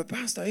 yeah, I'm a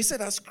pastor. He said,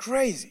 that's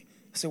crazy.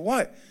 I said,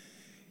 why?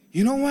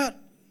 You know what?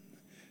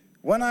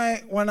 When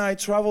I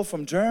traveled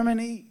from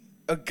Germany,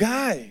 a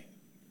guy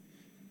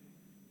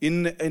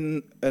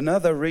in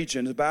another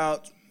region,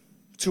 about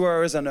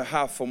 2.5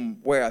 hours from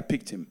where I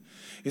picked him,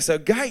 he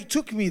said, a guy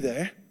took me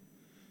there,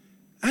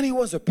 and he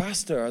was a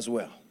pastor as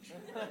well.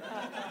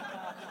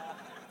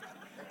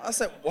 I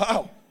said,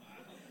 wow.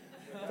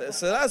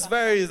 So that's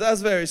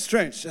very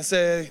strange. I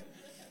said,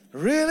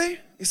 really?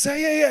 He said,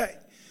 yeah.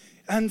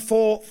 And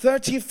for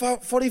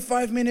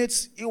 45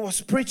 minutes, he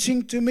was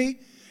preaching to me.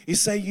 He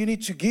said, you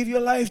need to give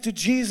your life to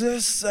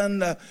Jesus,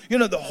 and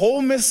the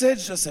whole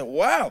message. I said,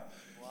 wow.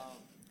 I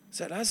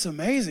said, that's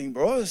amazing,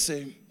 bro. I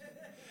said,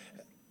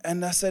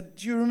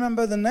 do you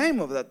remember the name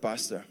of that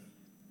pastor?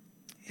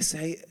 He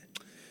said,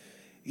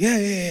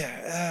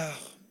 yeah.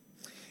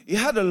 He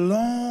had a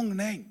long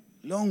name.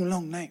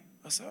 Long name.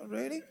 I said, oh,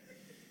 really?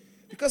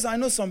 Because I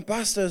know some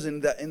pastors in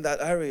that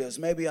areas.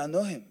 Maybe I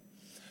know him.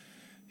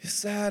 He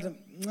said,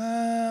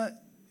 yeah,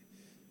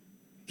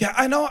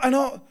 I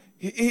know.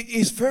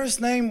 His first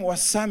name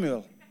was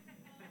Samuel.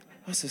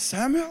 I said,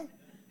 Samuel?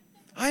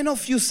 I know a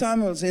few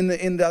Samuels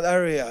in that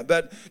area,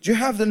 but do you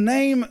have the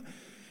name?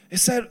 He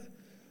said,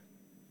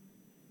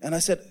 and I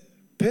said,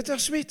 Peter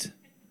Schmidt.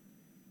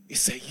 He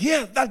said,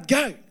 yeah, that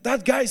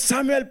guy,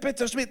 Samuel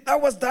Peter Schmidt,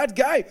 that was that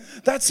guy.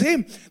 That's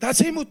him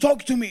who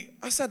talked to me.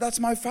 I said, that's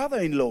my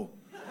father-in-law.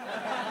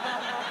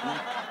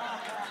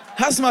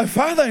 That's my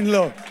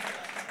father-in-law.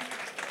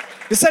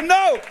 He said,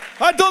 no,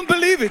 I don't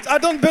believe it. I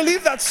don't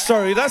believe that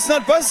story. That's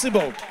not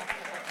possible.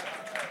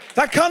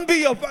 That can't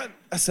be your...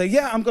 I said,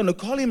 yeah, I'm going to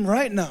call him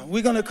right now.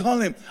 We're going to call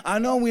him. I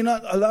know we're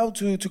not allowed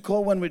to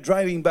call when we're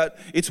driving, but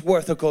it's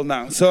worth a call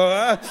now.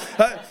 So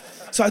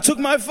so I took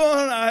my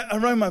phone, I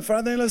rang my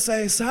father-in-law,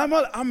 say,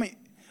 Samuel,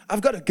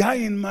 I've got a guy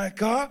in my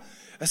car.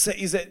 I said,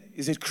 is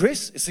it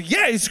Chris? He said,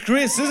 yeah, it's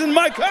Chris. He's in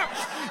my car.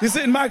 He's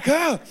in my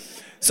car.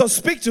 So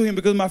speak to him,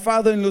 because my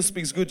father-in-law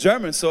speaks good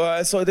German. So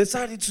I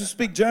decided to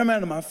speak German,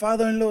 and my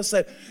father-in-law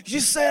said, you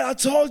said, I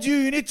told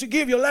you need to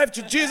give your life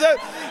to Jesus.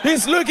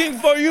 He's looking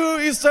for you.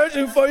 He's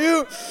searching for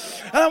you.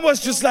 And I was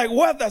just like,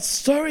 what that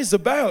story is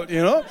about,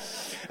 you know?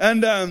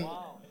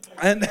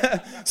 And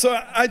so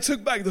I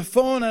took back the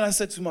phone, and I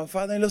said to my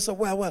father-in-law, so,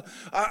 well,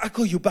 I'll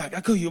call you back.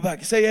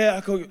 He said, yeah,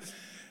 I'll call you.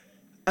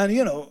 And,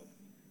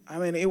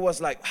 it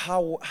was like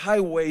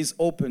highways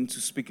open to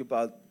speak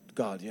about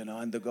God,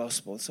 and the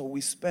gospel. So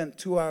we spent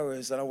 2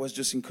 hours, and I was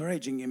just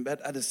encouraging him. But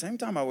at the same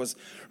time, I was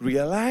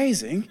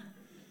realizing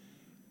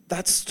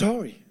that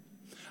story,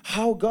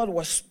 how God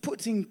was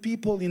putting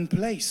people in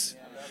place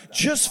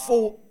just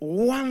for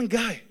one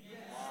guy.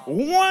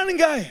 One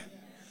guy.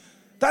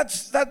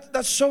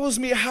 That shows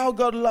me how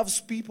God loves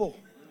people.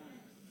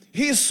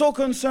 He is so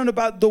concerned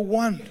about the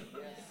one.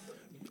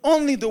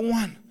 Only the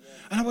one.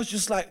 And I was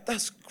just like,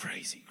 that's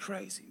crazy.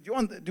 Do you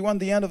want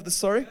the end of the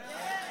story?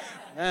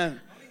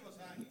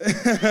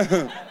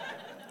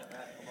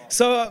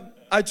 So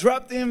I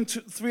dropped him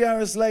 3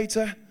 hours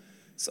later.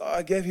 So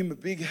I gave him a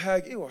big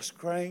hug. He was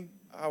crying.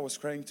 I was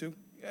crying too.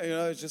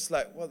 It's just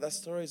like what that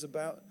story is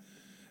about.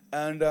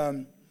 And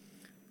a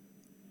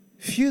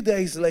few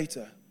days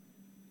later,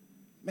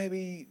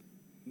 maybe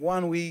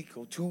 1 week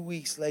or 2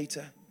 weeks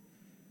later,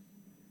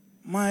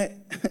 my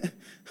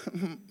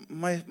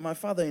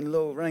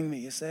father-in-law rang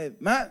me. He said,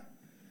 Matt, I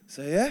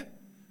said, yeah,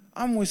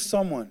 I'm with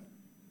someone.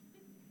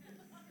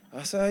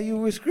 I said, are you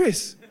with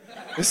Chris?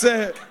 He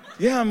said,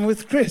 yeah, I'm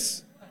with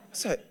Chris.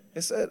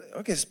 He said,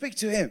 okay, speak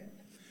to him.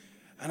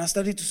 And I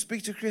started to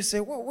speak to Chris. Say,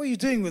 what are you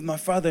doing with my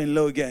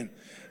father-in-law again?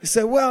 He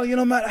said, well,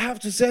 Matt, I have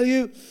to tell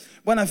you,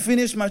 when I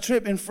finished my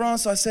trip in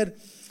France, I said,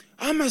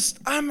 I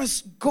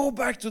must go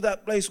back to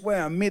that place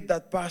where I met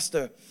that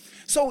pastor.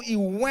 So he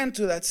went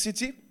to that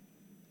city.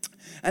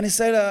 And he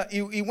said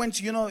he went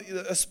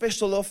to, a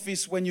special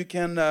office when you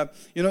can,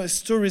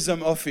 it's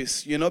tourism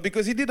office,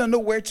 because he didn't know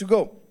where to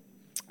go.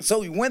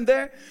 So he went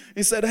there.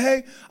 He said,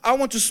 hey, I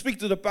want to speak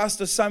to the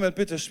pastor, Samuel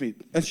Peter Schmidt.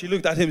 And she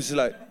looked at him. She's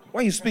like,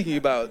 What are you speaking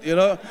about? You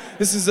know,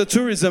 this is a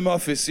tourism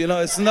office. You know,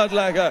 it's not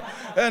like a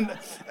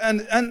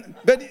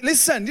but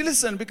listen,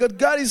 because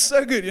God is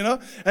so good. You know.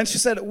 And she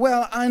said,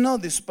 well, I know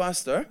this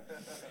pastor,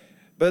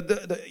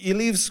 but he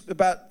lives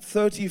about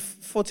 30,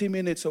 40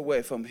 minutes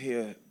away from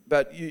here.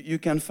 But you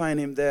can find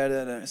him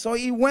there. So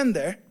he went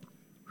there.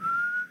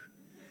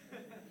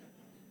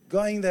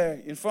 Going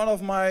there in front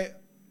of my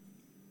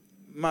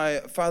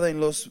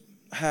father-in-law's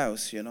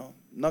house, you know,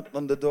 knocked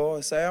on the door.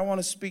 I say, I want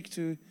to speak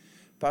to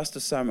Pastor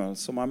Samuel.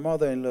 So my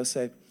mother-in-law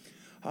said,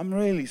 I'm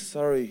really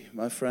sorry,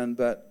 my friend,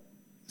 but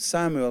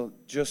Samuel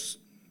just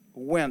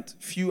went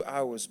a few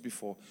hours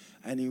before,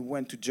 and he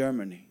went to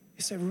Germany.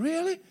 He said,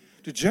 really?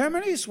 To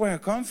Germany is where I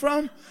come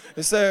from?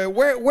 He said,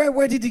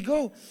 where did he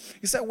go?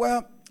 He said,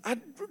 well, I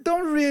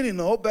don't really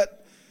know,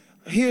 but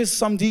here's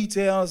some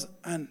details.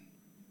 And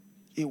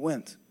he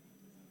went.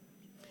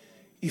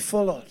 He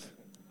followed.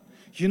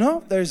 You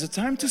know, there is a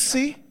time to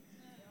see,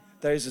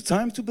 there is a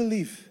time to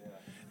believe,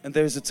 and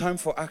there is a time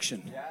for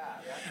action.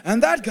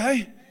 And that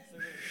guy,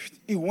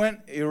 he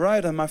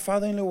arrived, and my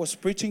father-in-law was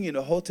preaching in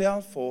a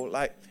hotel for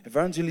like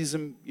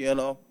evangelism, you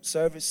know,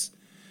 service.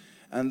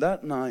 And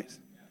that night,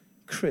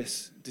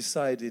 Chris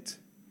decided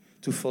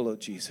to follow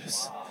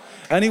Jesus.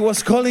 And he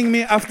was calling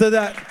me after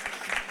that.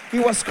 He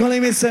was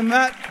calling me and said,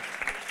 Matt,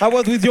 I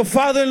was with your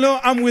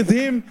father-in-law, I'm with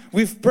him.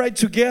 We've prayed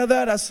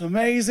together, that's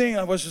amazing.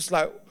 I was just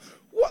like,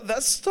 what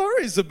that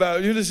story is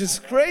about? You know, it's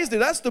just crazy.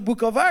 That's the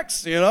book of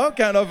Acts, you know,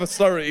 kind of a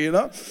story, you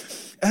know.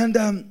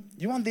 And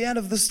you want the end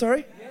of the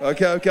story?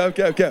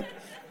 Okay.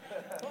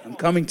 I'm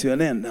coming to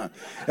an end now.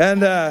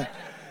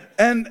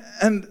 And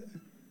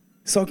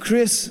so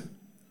Chris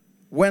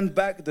went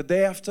back the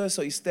day after.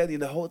 So he stayed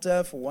in the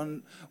hotel for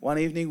one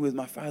evening with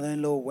my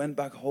father-in-law, went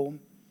back home.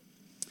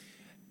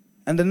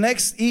 And the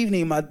next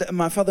evening,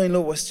 my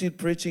father-in-law was still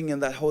preaching in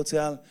that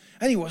hotel.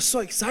 And he was so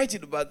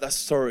excited about that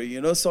story,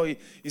 you know. So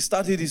he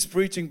started his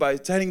preaching by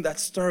telling that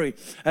story.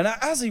 And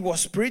as he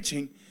was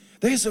preaching,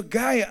 there's a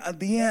guy at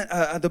the end,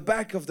 at the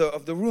back of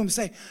the room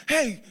say,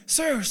 hey,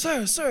 sir,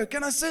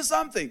 can I say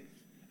something?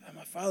 And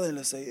my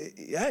father-in-law said,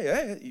 yeah,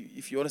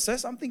 if you want to say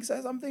something,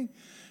 say something.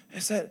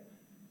 He said,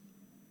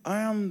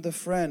 I am the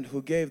friend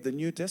who gave the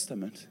New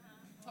Testament.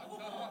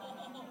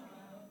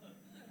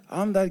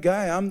 I'm that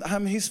guy.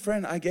 I'm his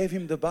friend. I gave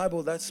him the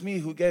Bible. That's me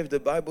who gave the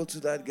Bible to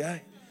that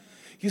guy.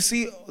 You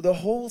see, the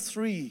whole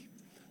three,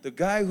 the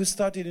guy who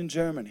started in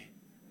Germany,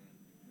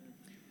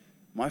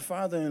 my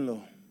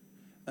father-in-law,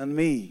 and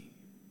me,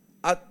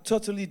 at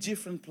totally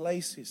different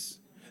places,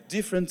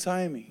 different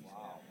timing.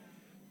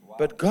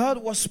 But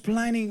God was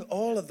planning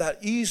all of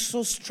that. He is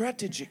so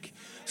strategic.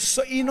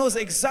 So He knows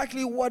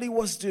exactly what He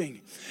was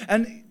doing.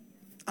 And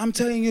I'm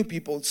telling you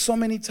people, so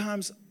many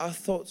times I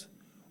thought,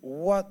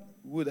 what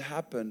would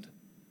happen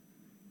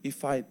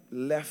if I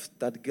left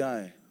that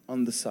guy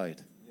on the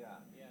side?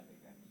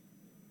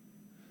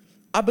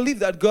 I believe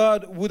that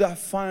God would have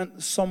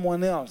found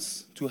someone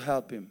else to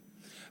help him,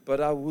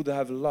 but I would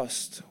have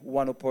lost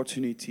one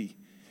opportunity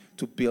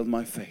to build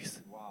my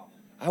faith.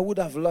 I would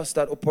have lost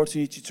that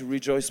opportunity to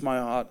rejoice my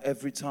heart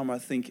every time I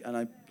think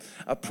and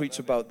I preach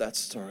about that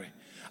story.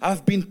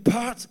 I've been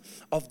part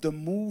of the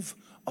move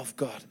of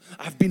God.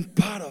 I've been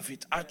part of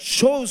it. I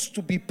chose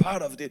to be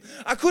part of it.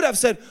 I could have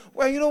said,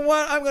 well, you know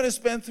what? I'm going to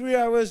spend 3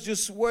 hours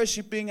just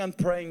worshiping and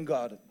praying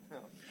God.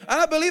 And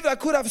I believe I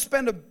could have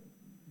spent a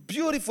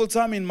beautiful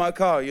time in my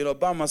car, you know,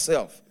 by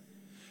myself.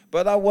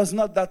 But I was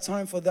not that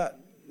time for that.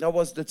 That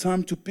was the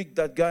time to pick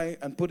that guy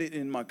and put it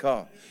in my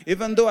car.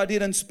 Even though I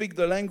didn't speak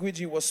the language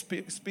he was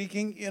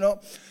speaking, you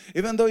know.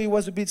 Even though he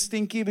was a bit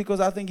stinky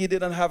because I think he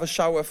didn't have a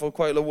shower for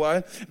quite a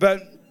while.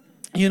 But,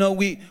 you know,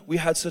 we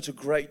had such a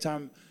great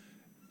time.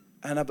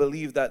 And I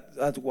believe that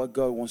that's what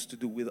God wants to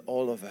do with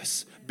all of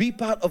us. Be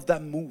part of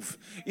that move.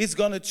 It's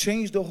going to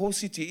change the whole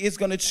city. It's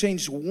going to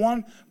change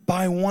one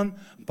by one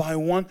by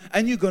one.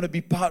 And you're going to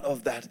be part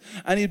of that.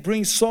 And it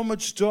brings so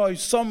much joy,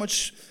 so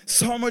much,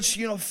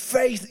 you know,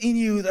 faith in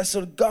you. That's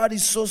what God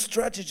is so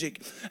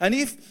strategic. And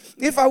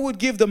if I would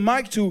give the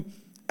mic to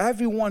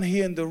everyone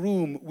here in the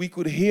room, we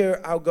could hear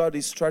how God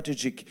is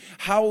strategic,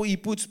 how He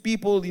puts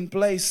people in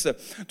place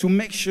to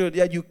make sure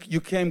that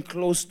you came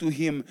close to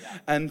Him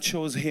and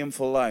chose Him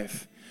for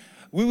life.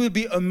 We will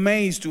be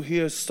amazed to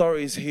hear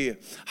stories here,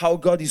 how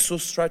God is so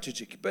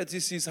strategic. But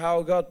this is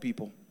our God,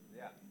 people.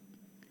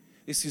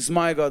 This is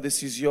my God,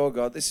 this is your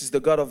God. This is the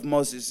God of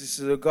Moses, this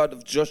is the God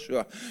of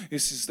Joshua,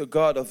 this is the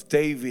God of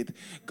David.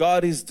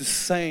 God is the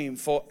same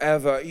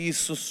forever. He is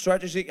so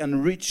strategic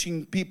and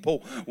reaching people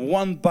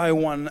one by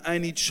one.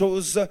 And He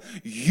chose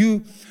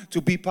you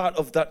to be part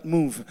of that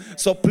move.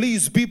 So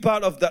please be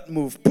part of that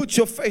move. Put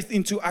your faith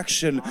into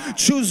action.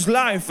 Choose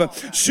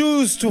life.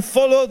 Choose to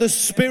follow the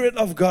Spirit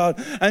of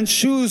God. And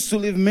choose to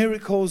live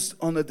miracles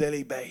on a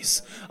daily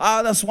basis.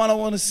 That's what I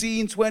want to see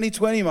in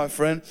 2020, my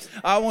friend.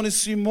 I want to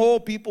see more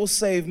people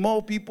saved,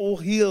 more people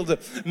healed,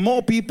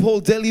 more people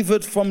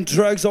delivered from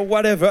drugs or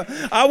whatever.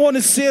 I want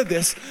to see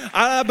this.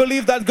 I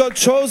believe that God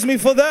chose me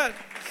for that.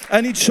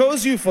 And He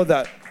chose you for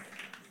that.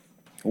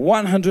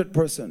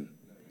 100%.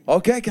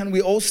 Okay, can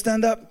we all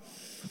stand up?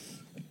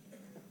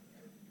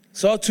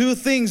 So 2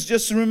 things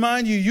just to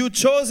remind you, you're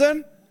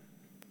chosen.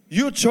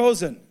 You're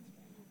chosen.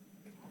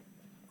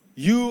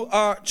 You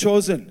are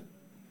chosen.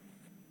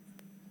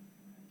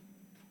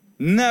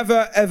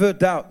 Never ever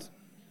doubt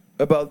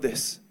about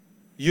this.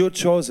 You're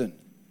chosen.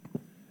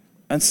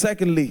 And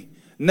secondly,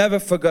 never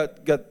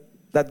forget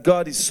that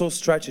God is so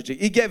strategic.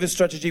 He gave a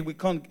strategy. We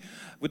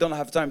don't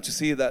have time to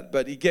see that,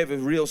 but he gave a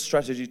real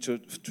strategy to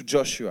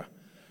Joshua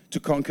to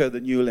conquer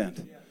the new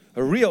land.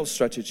 A real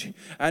strategy.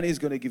 And he's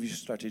going to give you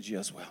strategy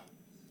as well.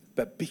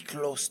 But be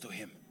close to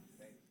him.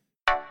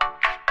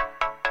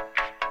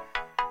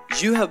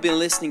 You have been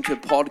listening to a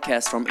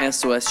podcast from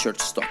SOS Church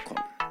Stockholm.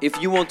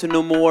 If you want to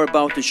know more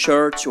about the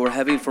church or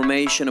have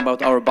information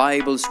about our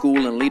Bible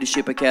School and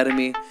Leadership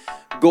Academy,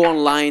 go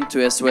online to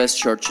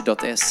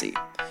soschurch.se.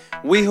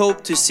 We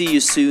hope to see you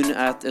soon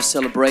at a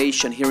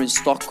celebration here in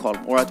Stockholm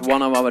or at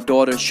one of our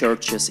daughter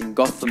churches in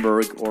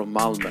Gothenburg or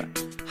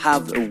Malmö.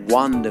 Have a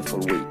wonderful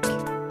week.